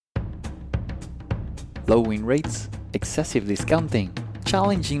low win rates, excessive discounting,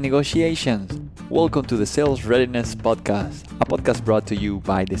 challenging negotiations. Welcome to the Sales Readiness Podcast, a podcast brought to you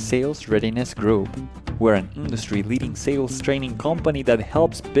by the Sales Readiness Group. We're an industry-leading sales training company that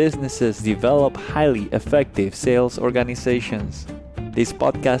helps businesses develop highly effective sales organizations. This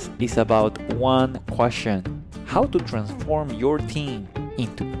podcast is about one question: how to transform your team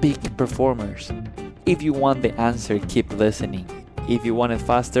into peak performers. If you want the answer, keep listening. If you want it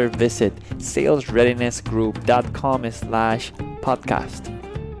faster, visit salesreadinessgroup.com/podcast.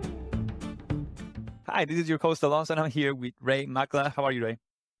 Hi, this is your host Alonso, and I'm here with Ray Makla. How are you, Ray?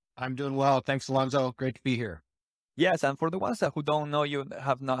 I'm doing well. Thanks, Alonso. Great to be here. Yes, and for the ones who don't know you,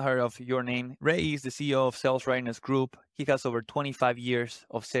 have not heard of your name, Ray is the CEO of Sales Readiness Group. He has over 25 years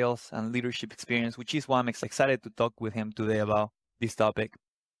of sales and leadership experience, which is why I'm excited to talk with him today about this topic.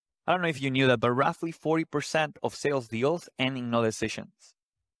 I don't know if you knew that, but roughly 40% of sales deals end in no decisions.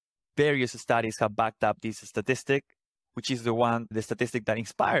 Various studies have backed up this statistic, which is the statistic that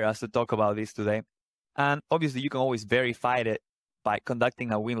inspired us to talk about this today. And obviously, you can always verify it by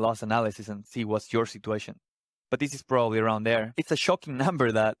conducting a win-loss analysis and see what's your situation. But this is probably around there. It's a shocking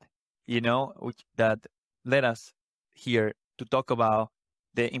number that led us here to talk about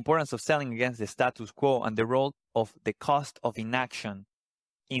the importance of selling against the status quo and the role of the cost of inaction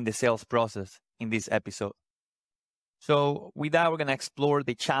in the sales process in this episode. So with that, we're going to explore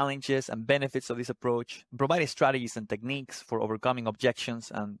the challenges and benefits of this approach, and provide strategies and techniques for overcoming objections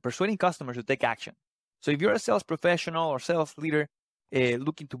and persuading customers to take action. So if you're a sales professional or sales leader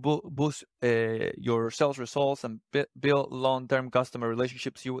looking to boost your sales results and build long-term customer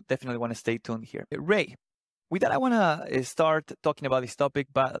relationships, you would definitely want to stay tuned here. Ray, with that, I want to start talking about this topic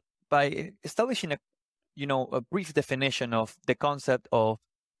by establishing a brief definition of the concept of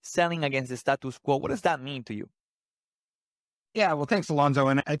selling against the status quo. What does that mean to you? Yeah, well, thanks, Alonso.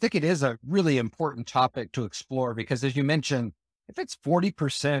 And I think it is a really important topic to explore because, as you mentioned, if it's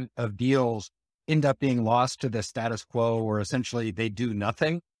 40% of deals end up being lost to the status quo, or essentially they do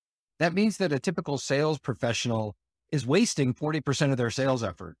nothing, that means that a typical sales professional is wasting 40% of their sales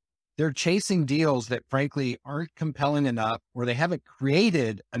effort. They're chasing deals that frankly aren't compelling enough, or they haven't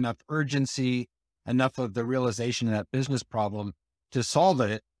created enough urgency, enough of the realization of that business problem to solve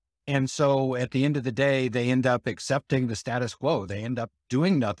it. And so at the end of the day, they end up accepting the status quo. They end up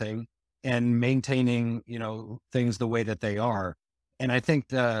doing nothing and maintaining, things the way that they are. And I think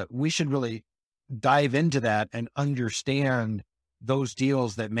we should really dive into that and understand those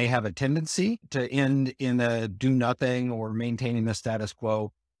deals that may have a tendency to end in a do nothing or maintaining the status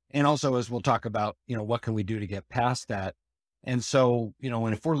quo. And also, as we'll talk about, what can we do to get past that? And so,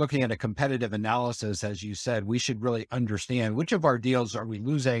 and if we're looking at a competitive analysis, as you said, we should really understand which of our deals are we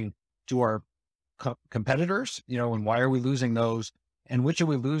losing to our competitors, and why are we losing those? And which are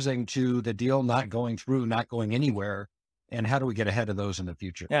we losing to the deal not going through, not going anywhere? And how do we get ahead of those in the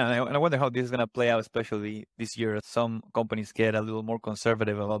future? Yeah, and I wonder how this is going to play out, especially this year. Some companies get a little more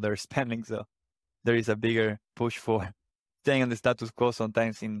conservative about their spending, so there is a bigger push for staying on the status quo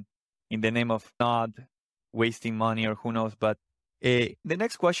sometimes in the name of not wasting money or who knows. But the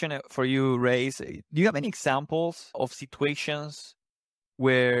next question for you, Ray, is, do you have any examples of situations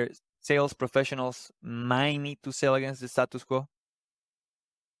where sales professionals might need to sell against the status quo?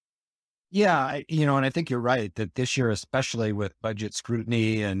 Yeah, and I think you're right that this year, especially with budget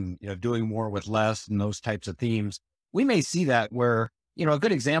scrutiny and, doing more with less and those types of themes, we may see that where, a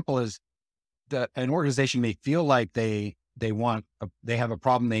good example is that an organization may feel like they have a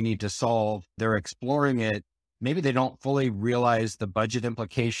problem they need to solve. They're exploring it. Maybe they don't fully realize the budget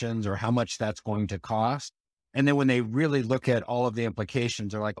implications or how much that's going to cost. And then when they really look at all of the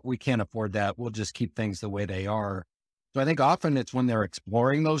implications, they're like, we can't afford that. We'll just keep things the way they are. So I think often it's when they're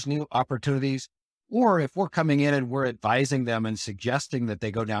exploring those new opportunities, or if we're coming in and we're advising them and suggesting that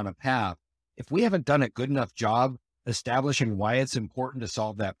they go down a path, if we haven't done a good enough job establishing why it's important to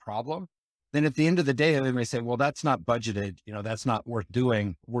solve that problem, then at the end of the day, they may say, well, that's not budgeted, that's not worth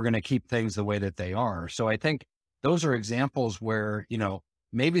doing. We're going to keep things the way that they are. So I think those are examples where,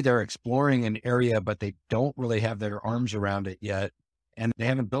 maybe they're exploring an area, but they don't really have their arms around it yet. And they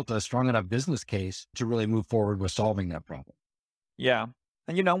haven't built a strong enough business case to really move forward with solving that problem. Yeah.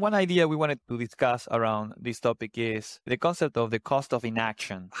 And one idea we wanted to discuss around this topic is the concept of the cost of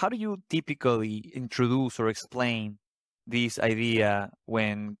inaction. How do you typically introduce or explain this idea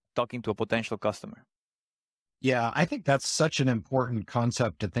when talking to a potential customer? Yeah, I think that's such an important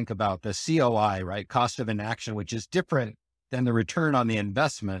concept to think about, the COI, right? Cost of inaction, which is different than the return on the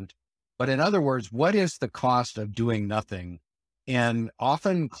investment. But in other words, what is the cost of doing nothing? And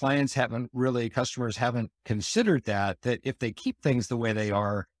often customers haven't considered that if they keep things the way they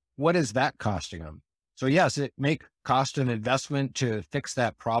are, what is that costing them? So yes, it may cost an investment to fix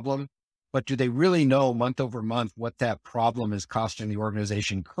that problem, but do they really know month over month what that problem is costing the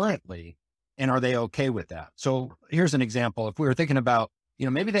organization currently? And are they okay with that? So here's an example. If we were thinking about,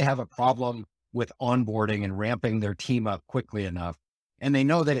 maybe they have a problem with onboarding and ramping their team up quickly enough, and they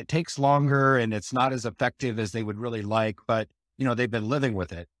know that it takes longer and it's not as effective as they would really like, but they've been living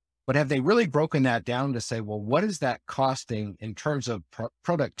with it. But have they really broken that down to say, well, what is that costing in terms of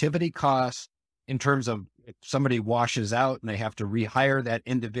productivity costs, in terms of if somebody washes out and they have to rehire that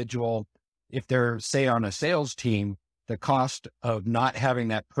individual? If they're, say, on a sales team, the cost of not having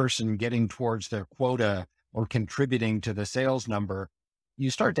that person getting towards their quota or contributing to the sales number,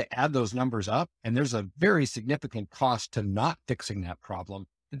 you start to add those numbers up, and there's a very significant cost to not fixing that problem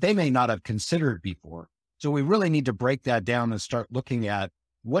that they may not have considered before. So we really need to break that down and start looking at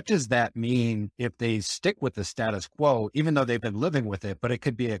what does that mean if they stick with the status quo, even though they've been living with it, but it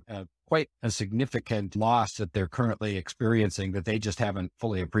could be quite a significant loss that they're currently experiencing that they just haven't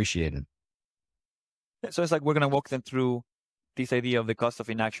fully appreciated. So it's like we're going to walk them through this idea of the cost of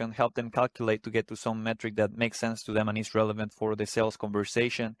inaction, help them calculate to get to some metric that makes sense to them and is relevant for the sales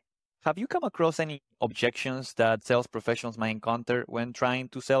conversation. Have you come across any objections that sales professionals might encounter when trying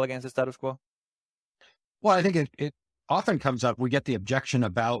to sell against the status quo? Well, I think it often comes up. We get the objection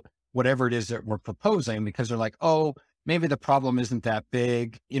about whatever it is that we're proposing because they're like, oh, maybe the problem isn't that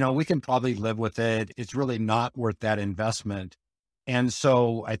big. We can probably live with it. It's really not worth that investment. And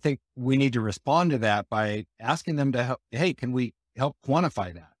so I think we need to respond to that by asking them to help. Hey, can we help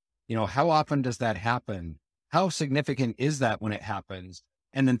quantify that? How often does that happen? How significant is that when it happens?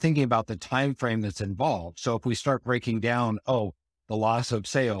 And then thinking about the time frame that's involved. So if we start breaking down, the loss of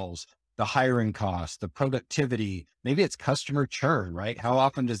sales, the hiring costs, the productivity, maybe it's customer churn, right? How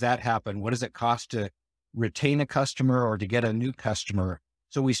often does that happen? What does it cost to retain a customer or to get a new customer?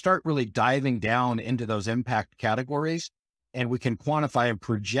 So we start really diving down into those impact categories, and we can quantify and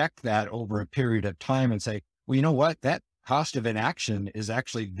project that over a period of time and say, well, you know what? That cost of inaction is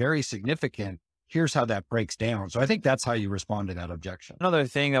actually very significant. Here's how that breaks down. So I think that's how you respond to that objection. Another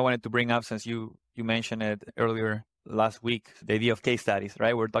thing I wanted to bring up, since you mentioned it earlier last week, the idea of case studies,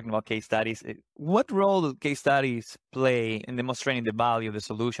 right? We're talking about case studies. What role do case studies play in demonstrating the value of the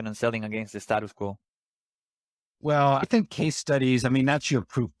solution and selling against the status quo? Well, I think case studies, that's your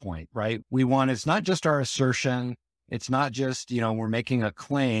proof point, right? It's not just our assertion. It's not just, we're making a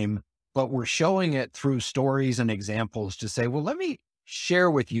claim, but we're showing it through stories and examples to say, well, let me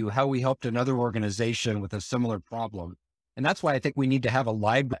share with you how we helped another organization with a similar problem. And that's why I think we need to have a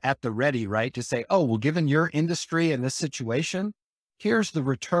live at the ready, right? To say, oh, well, given your industry and this situation, here's the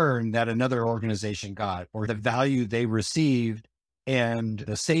return that another organization got, or the value they received and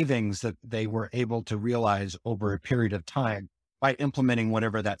the savings that they were able to realize over a period of time by implementing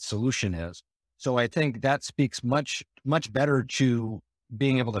whatever that solution is. So I think that speaks much, much better to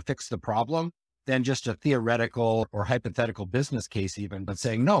being able to fix the problem than just a theoretical or hypothetical business case even, but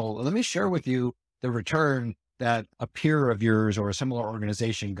saying, no, let me share with you the return that a peer of yours or a similar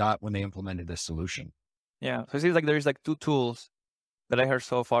organization got when they implemented this solution. Yeah. So it seems like there's two tools that I heard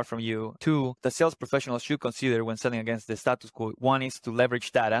so far from you. Two, the sales professionals should consider when selling against the status quo. One is to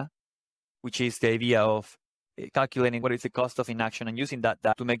leverage data, which is the idea of calculating what is the cost of inaction and using that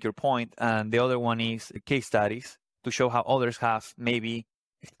data to make your point. And the other one is case studies to show how others have maybe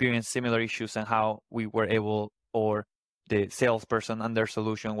experienced similar issues and how we were able, or the salesperson and their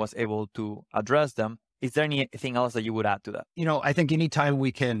solution was able to address them. Is there anything else that you would add to that? I think anytime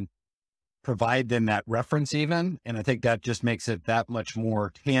we can provide them that reference even, and I think that just makes it that much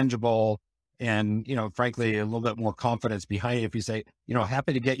more tangible and, frankly, a little bit more confidence behind it. If you say,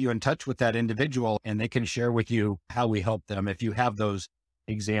 happy to get you in touch with that individual and they can share with you how we help them if you have those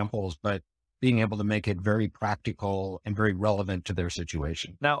examples, but being able to make it very practical and very relevant to their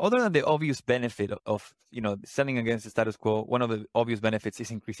situation. Now, other than the obvious benefit of, selling against the status quo, one of the obvious benefits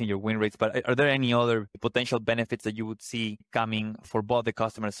is increasing your win rates, but are there any other potential benefits that you would see coming for both the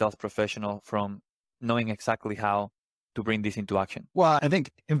customer and sales professional from knowing exactly how to bring this into action? Well, I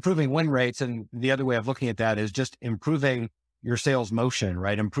think improving win rates, and the other way of looking at that is just improving your sales motion,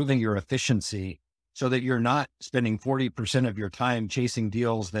 right? Improving your efficiency so that you're not spending 40% of your time chasing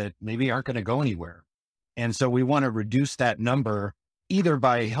deals that maybe aren't going to go anywhere. And so we want to reduce that number either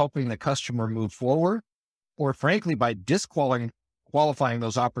by helping the customer move forward or frankly, by qualifying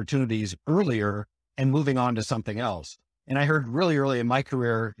those opportunities earlier and moving on to something else. And I heard really early in my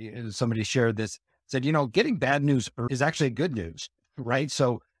career, somebody shared this, said, getting bad news is actually good news, right?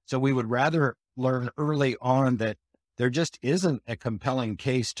 So we would rather learn early on that there just isn't a compelling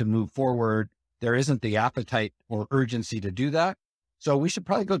case to move forward. There isn't the appetite or urgency to do that. So we should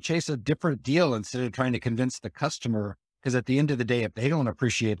probably go chase a different deal instead of trying to convince the customer, because at the end of the day, if they don't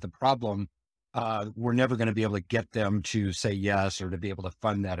appreciate the problem, we're never going to be able to get them to say yes or to be able to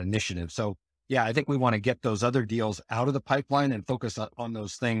fund that initiative. So yeah, I think we want to get those other deals out of the pipeline and focus on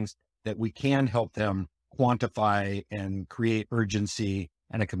those things that we can help them quantify and create urgency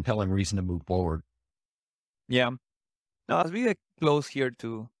and a compelling reason to move forward. Yeah. Now, as we get close here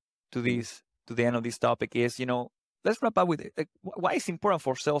to the end of this topic, is let's wrap up with it. Like, why it's important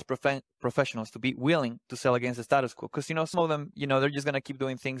for sales professionals to be willing to sell against the status quo? Because some of them, they're just gonna keep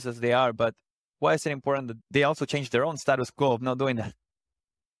doing things as they are. But why is it important that they also change their own status quo of not doing that?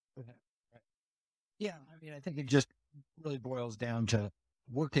 Yeah, I think it just really boils down to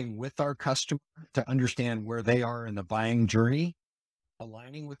working with our customer to understand where they are in the buying journey,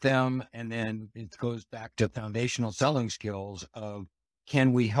 aligning with them, and then it goes back to foundational selling skills of,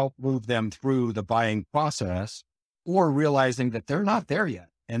 can we help move them through the buying process, or realizing that they're not there yet.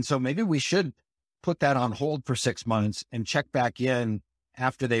 And so maybe we should put that on hold for 6 months and check back in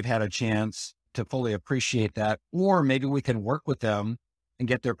after they've had a chance to fully appreciate that. Or maybe we can work with them and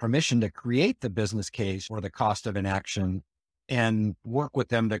get their permission to create the business case or the cost of inaction and work with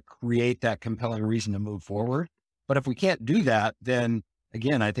them to create that compelling reason to move forward. But if we can't do that, then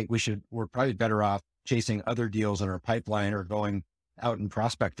again, I think we're probably better off chasing other deals in our pipeline or going out and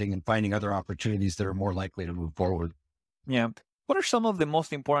prospecting and finding other opportunities that are more likely to move forward. Yeah. What are some of the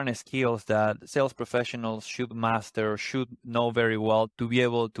most important skills that sales professionals should master, should know very well to be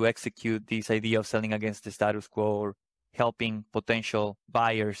able to execute this idea of selling against the status quo or helping potential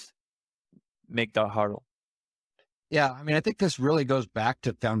buyers make that hurdle? Yeah, I think this really goes back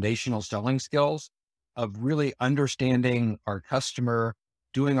to foundational selling skills of really understanding our customer,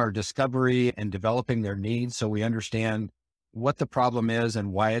 doing our discovery and developing their needs so we understand what the problem is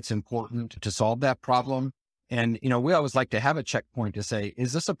and why it's important to solve that problem. And, we always like to have a checkpoint to say,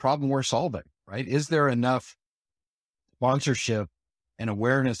 is this a problem we're solving, right? Is there enough sponsorship and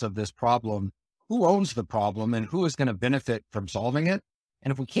awareness of this problem? Who owns the problem and who is going to benefit from solving it?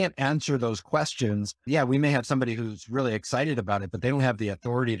 And if we can't answer those questions, yeah, we may have somebody who's really excited about it, but they don't have the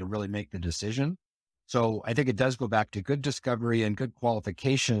authority to really make the decision. So I think it does go back to good discovery and good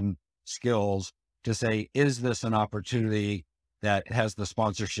qualification skills to say, is this an opportunity that has the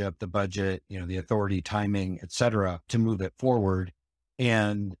sponsorship, the budget, the authority, timing, et cetera, to move it forward?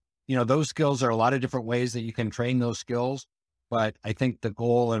 And, those skills are a lot of different ways that you can train those skills. But I think the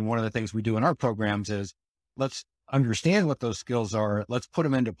goal, and one of the things we do in our programs, is let's understand what those skills are. Let's put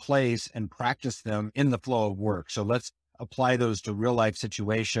them into place and practice them in the flow of work. So let's apply those to real life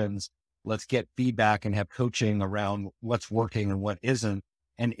situations. Let's get feedback and have coaching around what's working and what isn't.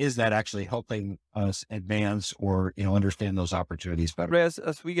 And is that actually helping us advance or, understand those opportunities better? Ray,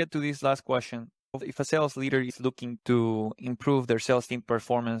 as we get to this last question, if a sales leader is looking to improve their sales team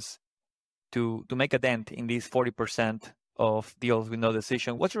performance to make a dent in these 40% of deals with no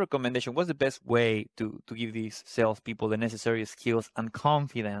decision, what's your recommendation? What's the best way to give these salespeople the necessary skills and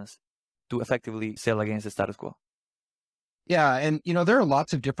confidence to effectively sell against the status quo? Yeah. And, there are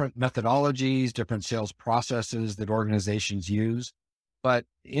lots of different methodologies, different sales processes that organizations use. But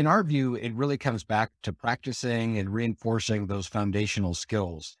in our view, it really comes back to practicing and reinforcing those foundational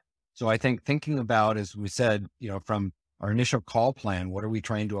skills. So I think thinking about, as we said, from our initial call plan, what are we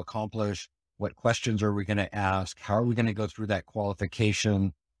trying to accomplish? What questions are we going to ask? How are we going to go through that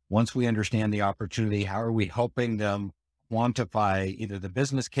qualification? Once we understand the opportunity, how are we helping them quantify either the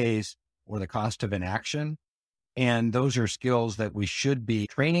business case or the cost of inaction? And those are skills that we should be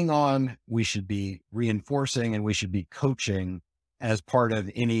training on, we should be reinforcing, and we should be coaching as part of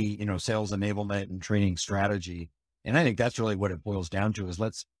any, sales enablement and training strategy. And I think that's really what it boils down to, is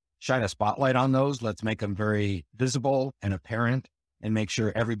let's shine a spotlight on those. Let's make them very visible and apparent and make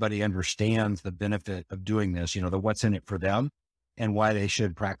sure everybody understands the benefit of doing this, the what's in it for them and why they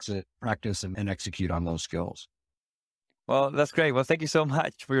should practice and execute on those skills. Well, that's great. Well, thank you so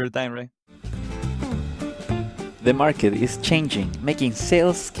much for your time, Ray. The market is changing, making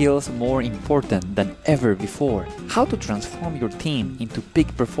sales skills more important than ever before. How to transform your team into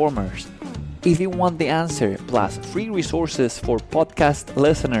peak performers. If you want the answer, plus free resources for podcast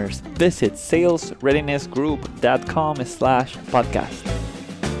listeners, visit salesreadinessgroup.com/podcast.